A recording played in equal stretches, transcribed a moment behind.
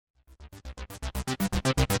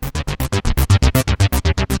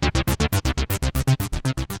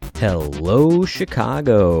Hello,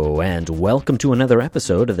 Chicago, and welcome to another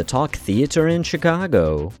episode of the Talk Theater in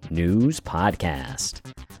Chicago News Podcast.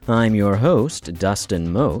 I'm your host,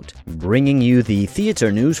 Dustin Mote, bringing you the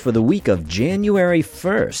theater news for the week of January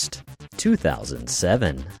 1st,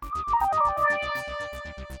 2007.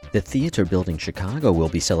 The Theater Building Chicago will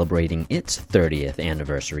be celebrating its 30th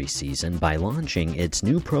anniversary season by launching its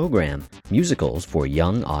new program, Musicals for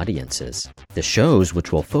Young Audiences. The shows,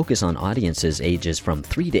 which will focus on audiences ages from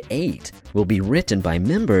 3 to 8, will be written by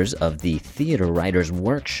members of the Theater Writers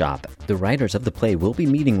Workshop. The writers of the play will be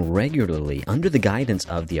meeting regularly under the guidance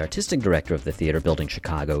of the artistic director of the Theater Building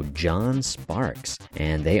Chicago, John Sparks,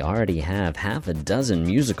 and they already have half a dozen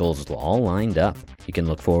musicals all lined up. You can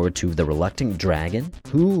look forward to The Reluctant Dragon,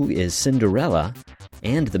 Who is Cinderella,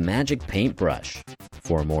 and The Magic Paintbrush.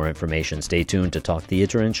 For more information, stay tuned to Talk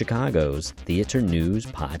Theater in Chicago's Theater News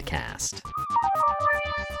Podcast.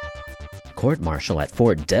 Court-martial at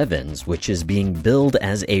Fort Devens, which is being billed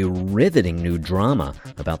as a riveting new drama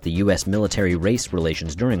about the U.S. military-race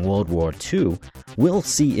relations during World War II, will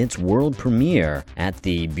see its world premiere at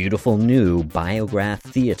the beautiful new Biograph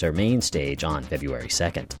Theater main stage on February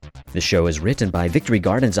 2nd. The show is written by Victory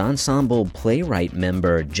Gardens Ensemble playwright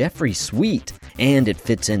member Jeffrey Sweet, and it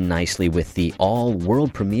fits in nicely with the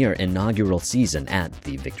all-world premiere inaugural season at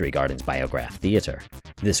the Victory Gardens Biograph Theater.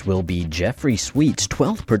 This will be Jeffrey Sweet's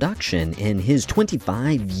 12th production in his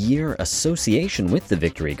 25-year association with the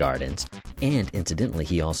Victory Gardens, and incidentally,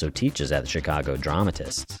 he also teaches at the Chicago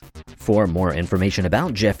Dramatists. For more information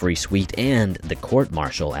about Jeffrey Sweet and the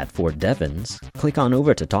court-martial at Fort Devens, click on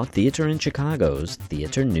over to Talk Theater in Chicago's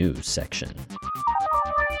Theater News section.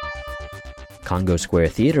 Congo Square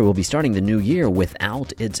Theater will be starting the new year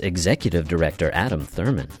without its executive director, Adam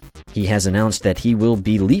Thurman. He has announced that he will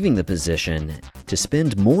be leaving the position to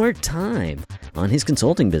spend more time on his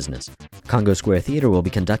consulting business. Congo Square Theater will be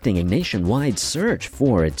conducting a nationwide search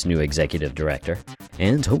for its new executive director,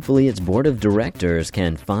 and hopefully its board of directors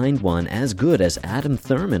can find one as good as Adam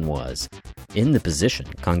Thurman was. In the position,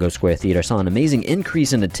 Congo Square Theater saw an amazing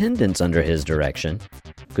increase in attendance under his direction.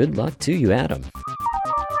 Good luck to you, Adam.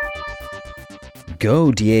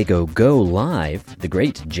 Go Diego Go Live, The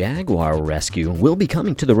Great Jaguar Rescue, will be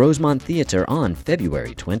coming to the Rosemont Theater on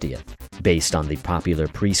February 20th. Based on the popular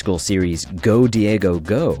preschool series Go Diego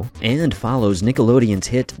Go, and follows Nickelodeon's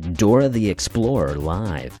hit Dora the Explorer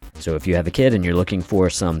live. So if you have a kid and you're looking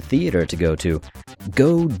for some theater to go to,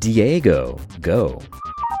 Go Diego Go.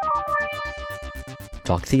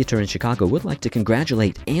 Talk Theater in Chicago would like to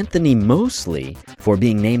congratulate Anthony Mosley for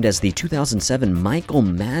being named as the 2007 Michael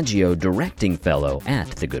Maggio Directing Fellow at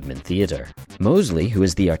the Goodman Theater. Mosley, who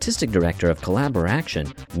is the artistic director of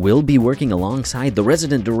Collaboration, will be working alongside the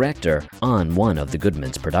resident director on one of the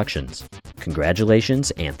Goodman's productions. Congratulations,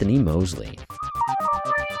 Anthony Mosley.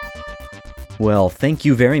 Well, thank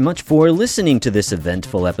you very much for listening to this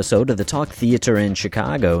eventful episode of the Talk Theater in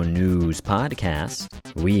Chicago News Podcast.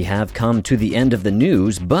 We have come to the end of the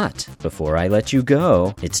news, but before I let you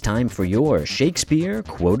go, it's time for your Shakespeare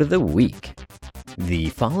Quote of the Week. The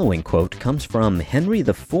following quote comes from Henry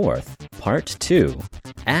IV, Part 2,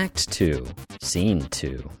 Act 2, Scene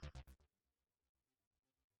 2.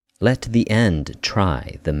 Let the end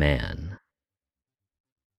try the man.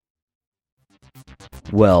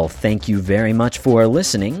 Well, thank you very much for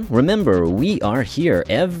listening. Remember, we are here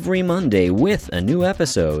every Monday with a new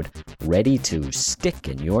episode ready to stick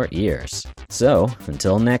in your ears. So,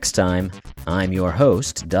 until next time, I'm your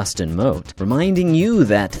host, Dustin Mote, reminding you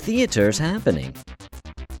that theater's happening.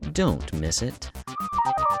 Don't miss it.